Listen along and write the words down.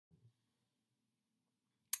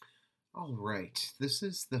All right, this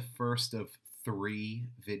is the first of three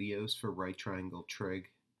videos for right triangle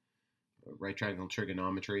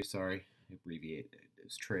trigonometry, sorry, abbreviated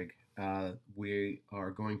as trig. We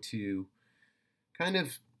are going to kind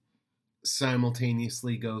of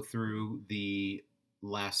simultaneously go through the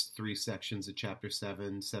last three sections of chapter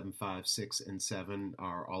 7, 7, 5, 6, and 7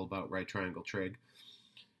 are all about right triangle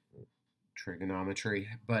trigonometry,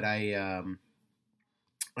 but I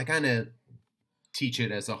kind of teach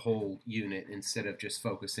it as a whole unit instead of just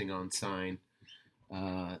focusing on sine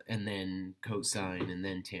and then cosine and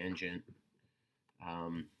then tangent,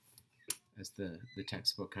 as the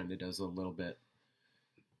textbook kind of does a little bit.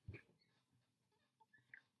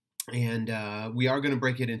 And we are going to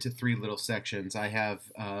break it into three little sections. I have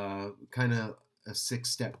kind of a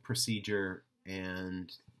 6-step procedure,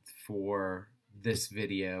 and for this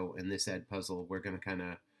video and this ed puzzle, we're going to kind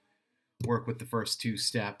of work with the first two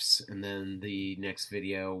steps, and then the next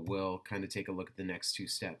video will kind of take a look at the next two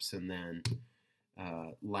steps, and then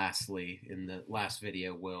lastly, in the last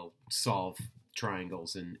video, we'll solve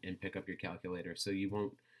triangles and pick up your calculator. So you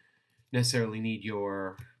won't necessarily need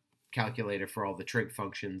your calculator for all the trig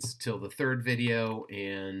functions till the third video,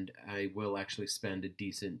 and I will actually spend a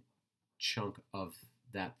decent chunk of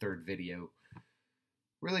that third video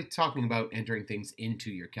really talking about entering things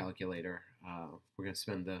into your calculator. We're going to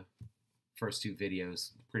spend the first two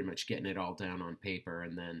videos pretty much getting it all down on paper,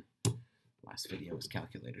 and then last video is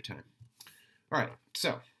calculator time. All right,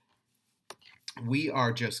 so we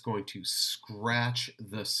are just going to scratch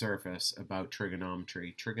the surface about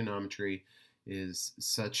trigonometry. Trigonometry is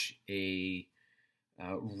such a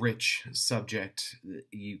rich subject.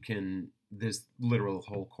 There's literal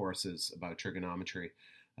whole courses about trigonometry.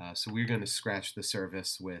 So we're going to scratch the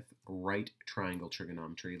surface with right triangle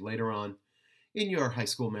trigonometry. Later on in your high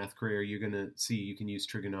school math career, you're going to see you can use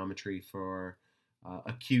trigonometry for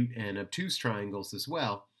acute and obtuse triangles as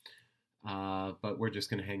well. But we're just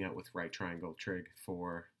going to hang out with right triangle trig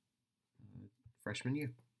for freshman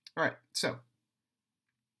year. All right, so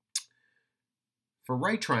for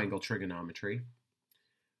right triangle trigonometry,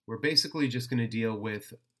 we're basically just going to deal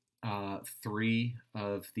with 3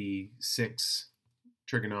 of the 6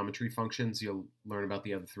 trigonometry functions. You'll learn about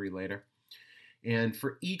the other 3 later. And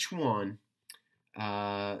for each one,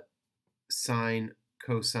 sine,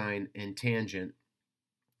 cosine, and tangent,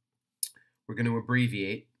 we're going to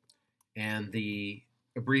abbreviate. And the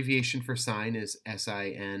abbreviation for sine is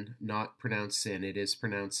SIN, not pronounced sin. It is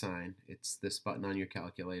pronounced sine. It's this button on your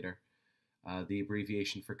calculator. The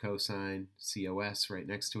abbreviation for cosine, COS, right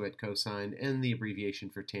next to it, cosine. And the abbreviation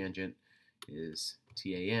for tangent is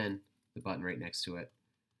TAN, the button right next to it.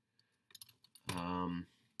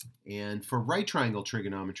 And for right triangle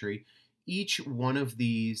trigonometry, each one of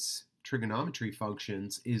these trigonometry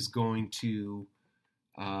functions is going to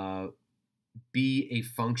be a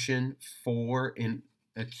function for an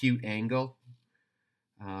acute angle.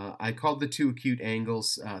 I called the 2 acute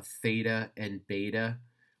angles theta and beta.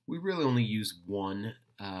 We really only use one,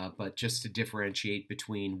 but just to differentiate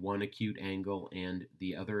between one acute angle and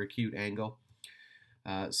the other acute angle.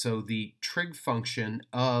 So the trig function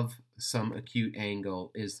of some acute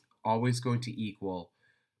angle is always going to equal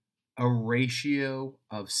a ratio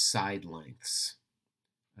of side lengths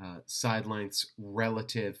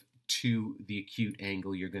relative to the acute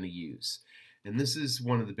angle you're going to use. And this is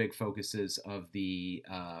one of the big focuses of the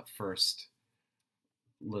first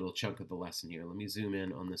little chunk of the lesson here. Let me zoom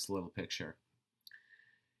in on this little picture.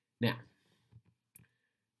 Now,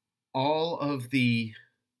 all of the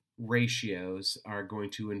ratios are going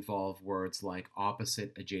to involve words like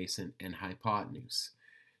opposite, adjacent, and hypotenuse.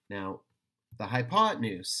 Now, the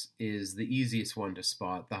hypotenuse is the easiest one to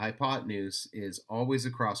spot. The hypotenuse is always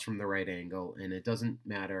across from the right angle, and it doesn't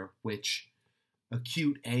matter which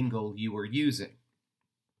acute angle you are using.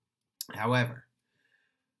 However,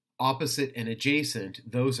 opposite and adjacent,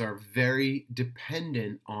 those are very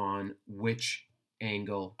dependent on which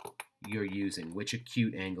angle you're using, which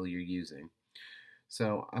acute angle you're using.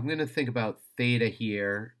 So I'm going to think about theta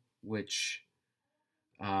here, which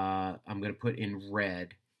I'm going to put in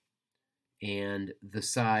red. And the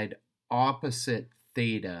side opposite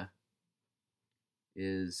theta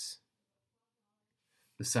is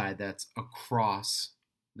the side that's across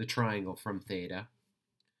the triangle from theta.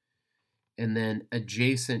 And then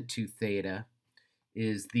adjacent to theta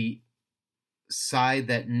is the side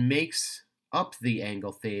that makes up the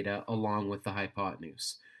angle theta along with the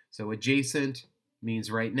hypotenuse. So adjacent means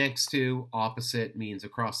right next to, opposite means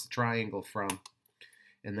across the triangle from,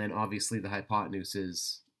 and then obviously the hypotenuse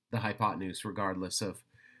is the hypotenuse regardless of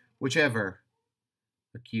whichever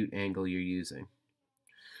acute angle you're using.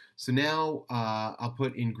 So now I'll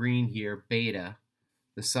put in green here beta,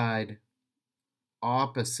 the side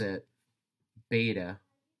opposite beta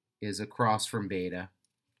is across from beta,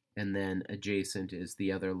 and then adjacent is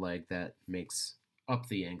the other leg that makes up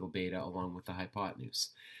the angle beta along with the hypotenuse.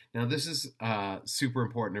 Now this is super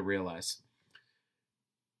important to realize.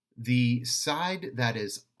 The side that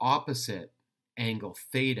is opposite angle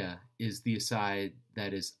theta is the side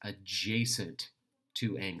that is adjacent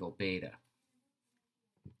to angle beta.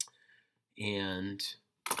 And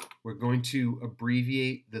we're going to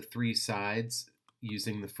abbreviate the three sides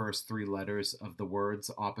using the first three letters of the words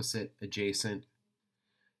opposite, adjacent,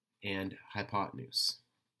 and hypotenuse.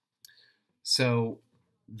 So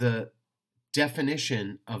the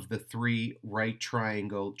definition of the three right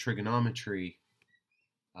triangle trigonometry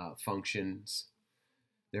functions,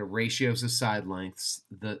 their ratios of side lengths.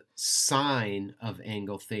 The sine of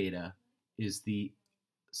angle theta is the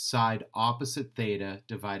side opposite theta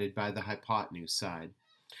divided by the hypotenuse side.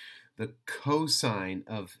 The cosine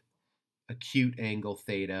of acute angle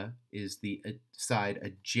theta is the side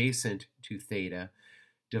adjacent to theta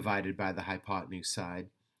divided by the hypotenuse side.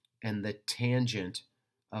 And the tangent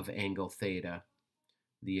of angle theta,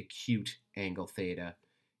 the acute angle theta,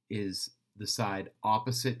 is the side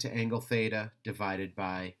opposite to angle theta divided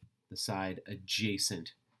by the side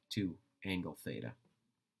adjacent to angle theta.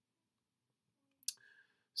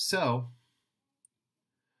 So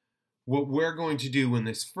what we're going to do in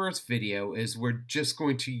this first video is we're just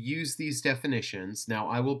going to use these definitions. Now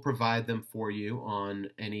I will provide them for you on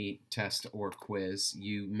any test or quiz.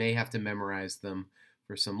 You may have to memorize them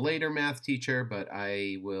for some later math teacher, but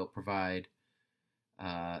I will provide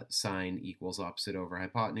sine equals opposite over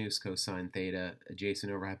hypotenuse, cosine theta,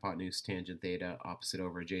 adjacent over hypotenuse, tangent theta, opposite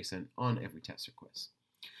over adjacent on every test or quiz.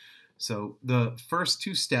 So the first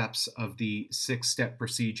two steps of the 6-step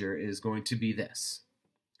procedure is going to be this.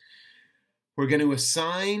 We're going to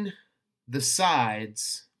assign the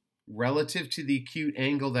sides relative to the acute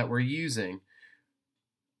angle that we're using,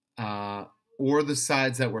 or the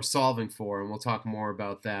sides that we're solving for, and we'll talk more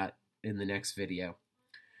about that in the next video.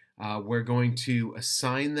 We're going to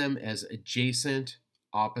assign them as adjacent,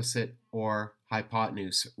 opposite, or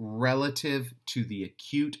hypotenuse relative to the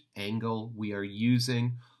acute angle we are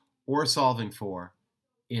using or solving for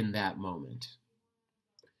in that moment.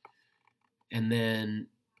 And then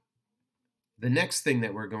the next thing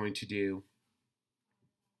that we're going to do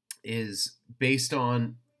is, based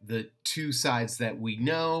on the two sides that we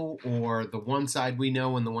know, or the one side we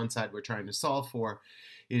know and the one side we're trying to solve for,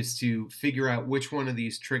 is to figure out which one of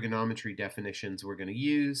these trigonometry definitions we're going to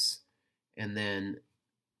use, and then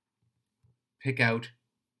pick out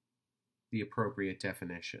the appropriate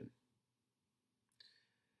definition.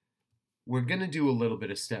 We're going to do a little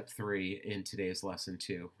bit of step 3 in today's lesson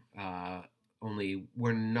too. Only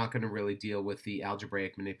we're not going to really deal with the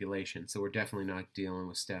algebraic manipulation, so we're definitely not dealing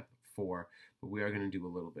with step 4, but we are going to do a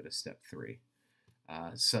little bit of step 3.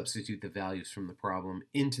 Substitute the values from the problem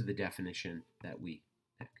into the definition that we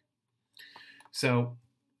pick. So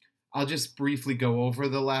I'll just briefly go over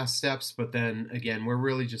the last steps, but then again, we're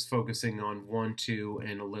really just focusing on 1, 2,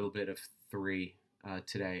 and a little bit of 3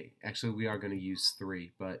 today. Actually, we are going to use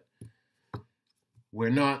 3, but we're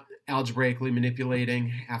not algebraically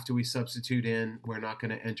manipulating after we substitute in. We're not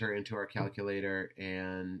going to enter into our calculator,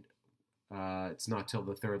 and it's not till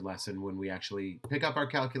the 3rd lesson when we actually pick up our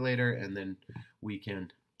calculator, and then we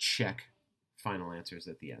can check final answers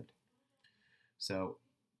at the end. So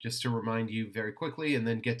just to remind you very quickly and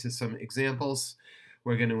then get to some examples,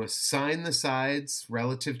 we're going to assign the sides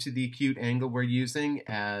relative to the acute angle we're using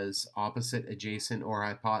as opposite, adjacent, or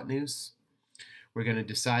hypotenuse. We're going to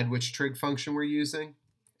decide which trig function we're using,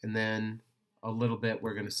 and then a little bit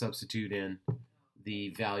we're going to substitute in the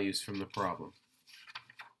values from the problem.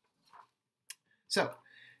 So,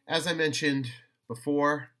 as I mentioned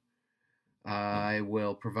before, I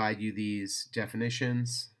will provide you these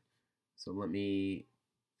definitions. So let me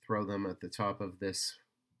throw them at the top of this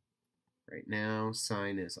right now.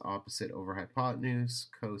 Sine is opposite over hypotenuse.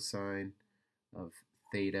 Cosine of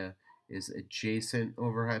theta is adjacent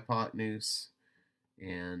over hypotenuse.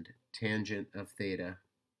 And tangent of theta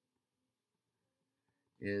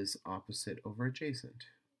is opposite over adjacent.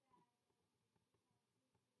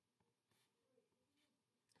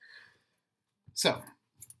 So,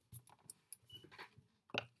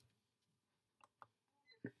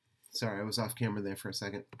 sorry, I was off camera there for a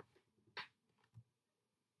second.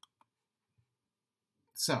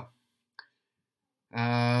 So,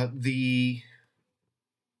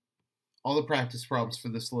 all the practice problems for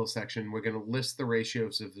this little section, we're going to list the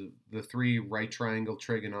ratios of the 3 right triangle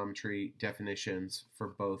trigonometry definitions for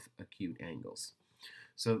both acute angles.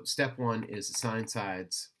 So step one is assign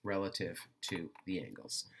sides relative to the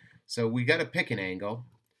angles. So we got to pick an angle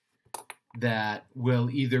that will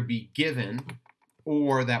either be given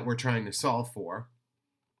or that we're trying to solve for.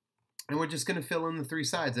 And we're just going to fill in the three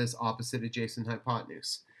sides as opposite, adjacent,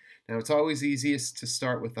 hypotenuse. Now, it's always easiest to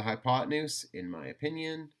start with the hypotenuse, in my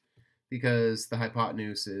opinion, because the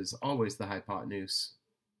hypotenuse is always the hypotenuse,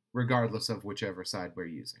 regardless of whichever side we're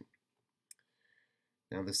using.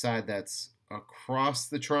 Now, the side that's across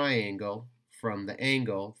the triangle from the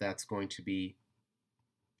angle, that's going to be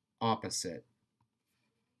opposite.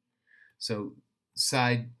 So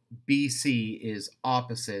side BC is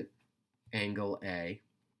opposite angle A.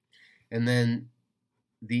 And then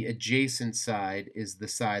the adjacent side is the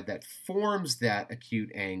side that forms that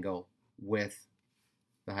acute angle with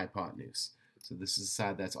the hypotenuse. So this is the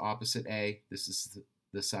side that's opposite A. This is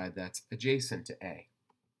the side that's adjacent to A.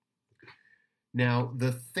 Now,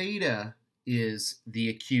 the theta is the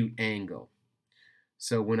acute angle.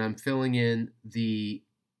 So when I'm filling in the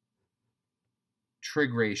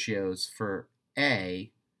trig ratios for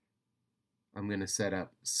A, I'm going to set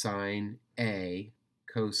up sine A,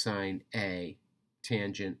 cosine A,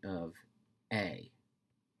 tangent of A.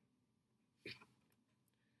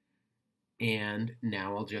 And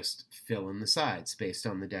now I'll just fill in the sides based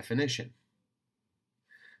on the definition.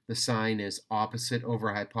 The sine is opposite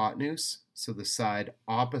over hypotenuse, so the side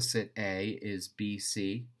opposite A is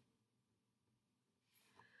BC,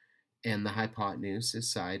 and the hypotenuse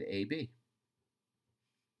is side AB.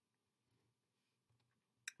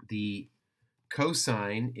 The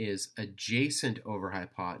cosine is adjacent over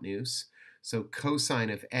hypotenuse, so cosine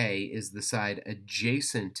of A is the side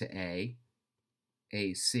adjacent to A,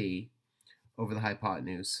 AC, over the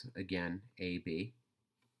hypotenuse, again, AB.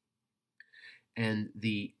 And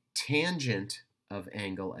the tangent of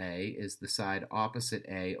angle A is the side opposite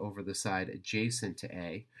A over the side adjacent to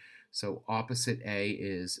A. So opposite A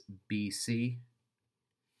is BC,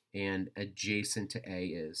 and adjacent to A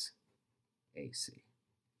is AC.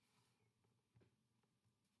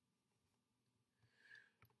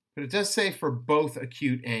 But it does say for both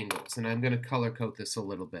acute angles, and I'm going to color code this a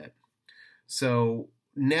little bit. So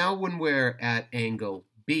now when we're at angle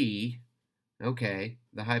B, okay,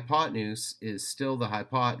 the hypotenuse is still the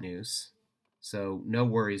hypotenuse, so no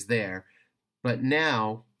worries there. But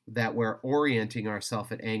now that we're orienting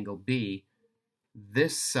ourselves at angle B,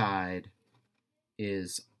 this side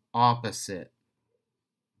is opposite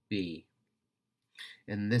B,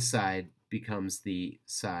 and this side becomes the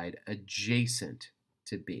side adjacent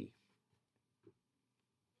to B.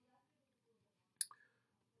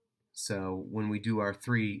 So when we do our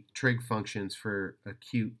three trig functions for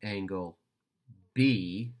acute angle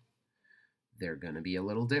B, they're going to be a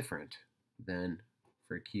little different than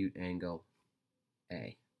for acute angle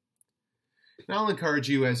A. And I'll encourage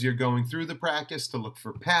you as you're going through the practice to look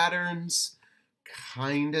for patterns,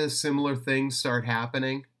 kind of similar things start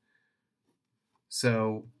happening.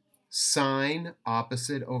 So sine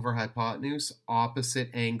opposite over hypotenuse, opposite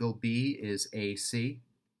angle B is AC.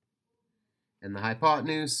 And the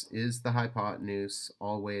hypotenuse is the hypotenuse,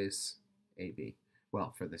 always AB.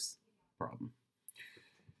 Well, for this problem.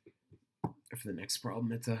 For the next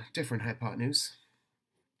problem, it's a different hypotenuse.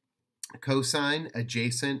 Cosine,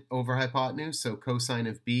 adjacent over hypotenuse. So cosine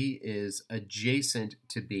of B is adjacent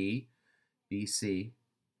to B, BC,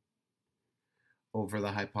 over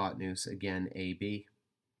the hypotenuse, again, AB.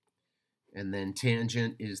 And then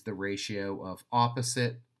tangent is the ratio of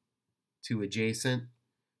opposite to adjacent.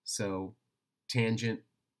 So tangent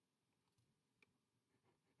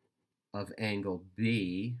of angle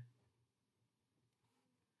B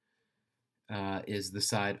is the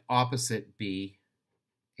side opposite B,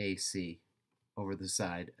 AC, over the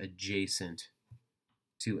side adjacent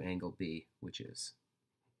to angle B, which is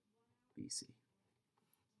BC.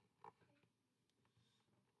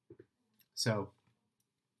 So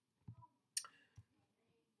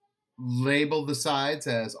label the sides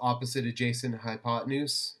as opposite, adjacent,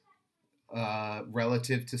 hypotenuse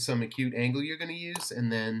relative to some acute angle you're going to use,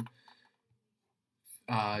 and then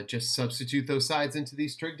just substitute those sides into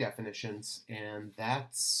these trig definitions, and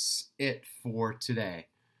that's it for today.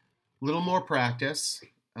 A little more practice.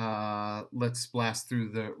 Let's blast through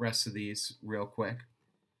the rest of these real quick.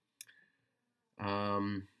 Let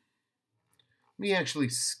me actually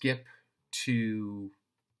skip to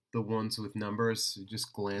the ones with numbers.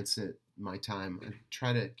 Just glance at my time. I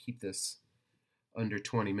try to keep this under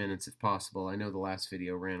 20 minutes if possible. I know the last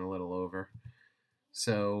video ran a little over.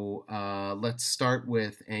 So let's start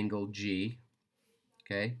with angle G.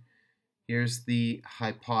 Okay, here's the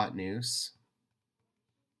hypotenuse.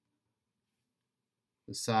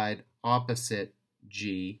 The side opposite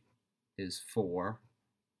G is 4,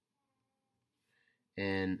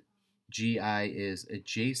 and GI is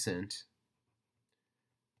adjacent.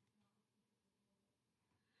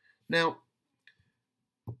 Now,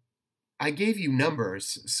 I gave you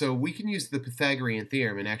numbers, so we can use the Pythagorean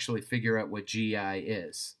theorem and actually figure out what GI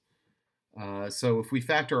is. So if we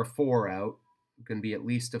factor a 4 out, it's going to be at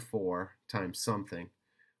least a 4 times something.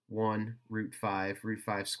 1 root 5. Root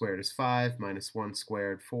 5 squared is 5, minus 1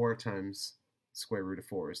 squared, 4 times square root of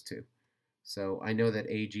 4 is 2. So I know that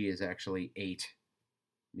AG is actually 8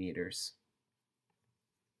 meters.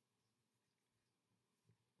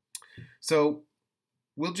 So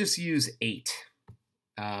we'll just use 8.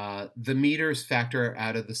 The meters factor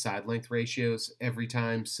out of the side length ratios every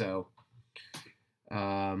time, so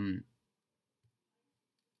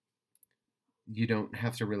you don't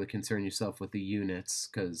have to really concern yourself with the units,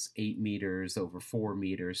 because 8 meters over 4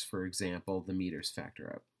 meters, for example, the meters factor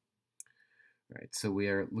out. All right, so we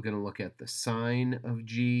are going to look at the sine of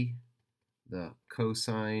G, the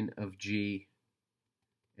cosine of G,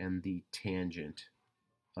 and the tangent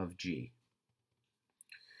of G.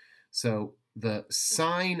 So the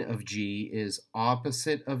sine of G is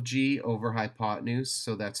opposite of G over hypotenuse,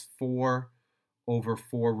 so that's 4 over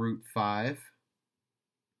 4 root 5.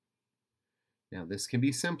 Now this can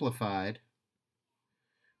be simplified.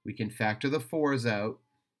 We can factor the 4's out,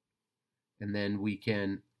 and then we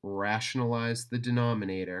can rationalize the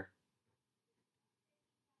denominator.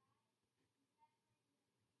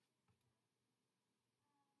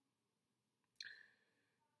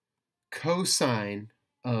 Cosine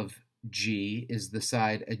of G is the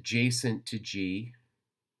side adjacent to G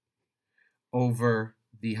over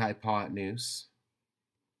the hypotenuse.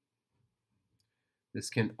 This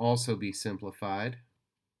can also be simplified.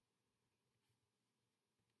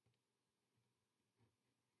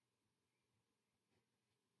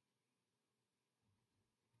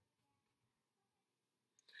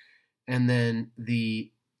 And then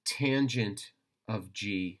the tangent of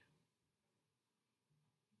G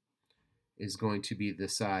is going to be the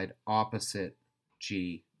side opposite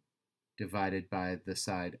G divided by the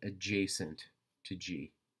side adjacent to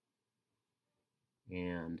G.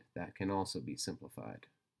 And that can also be simplified.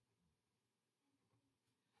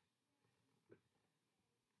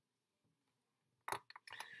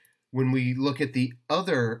 When we look at the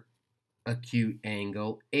other acute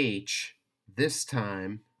angle, H, this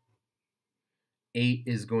time 8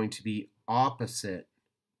 is going to be opposite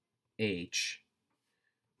H,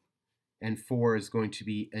 and 4 is going to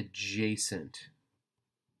be adjacent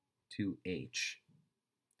to H.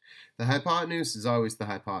 The hypotenuse is always the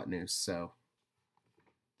hypotenuse, so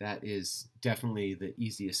that is definitely the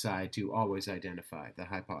easiest side to always identify, the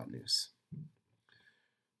hypotenuse.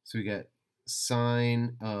 So we get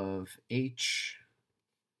sine of H,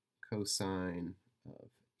 cosine of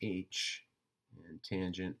H, and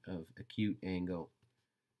tangent of acute angle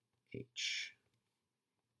H.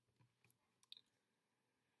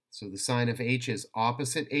 So the sine of H is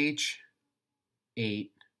opposite H,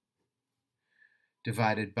 8,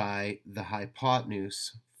 divided by the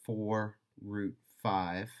hypotenuse, 4 root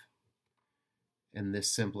 5, and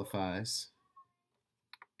this simplifies.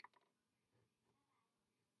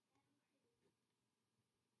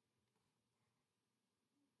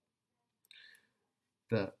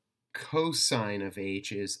 The cosine of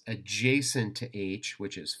H is adjacent to H,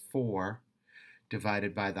 which is 4,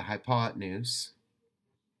 divided by the hypotenuse,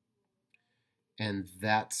 and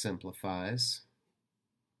that simplifies.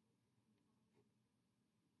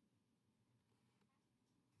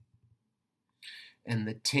 And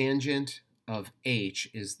the tangent of H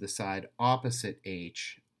is the side opposite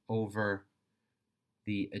H over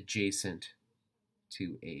the adjacent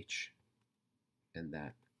to H, and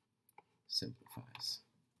that simplifies.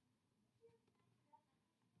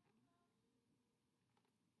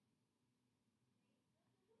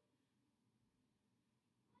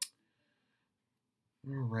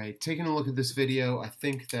 All right, taking a look at this video, I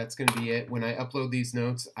think that's going to be it. When I upload these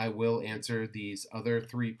notes, I will answer these other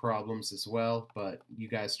 3 problems as well, but you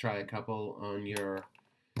guys try a couple on your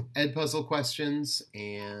Edpuzzle questions,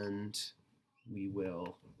 and we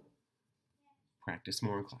will practice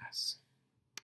more in class.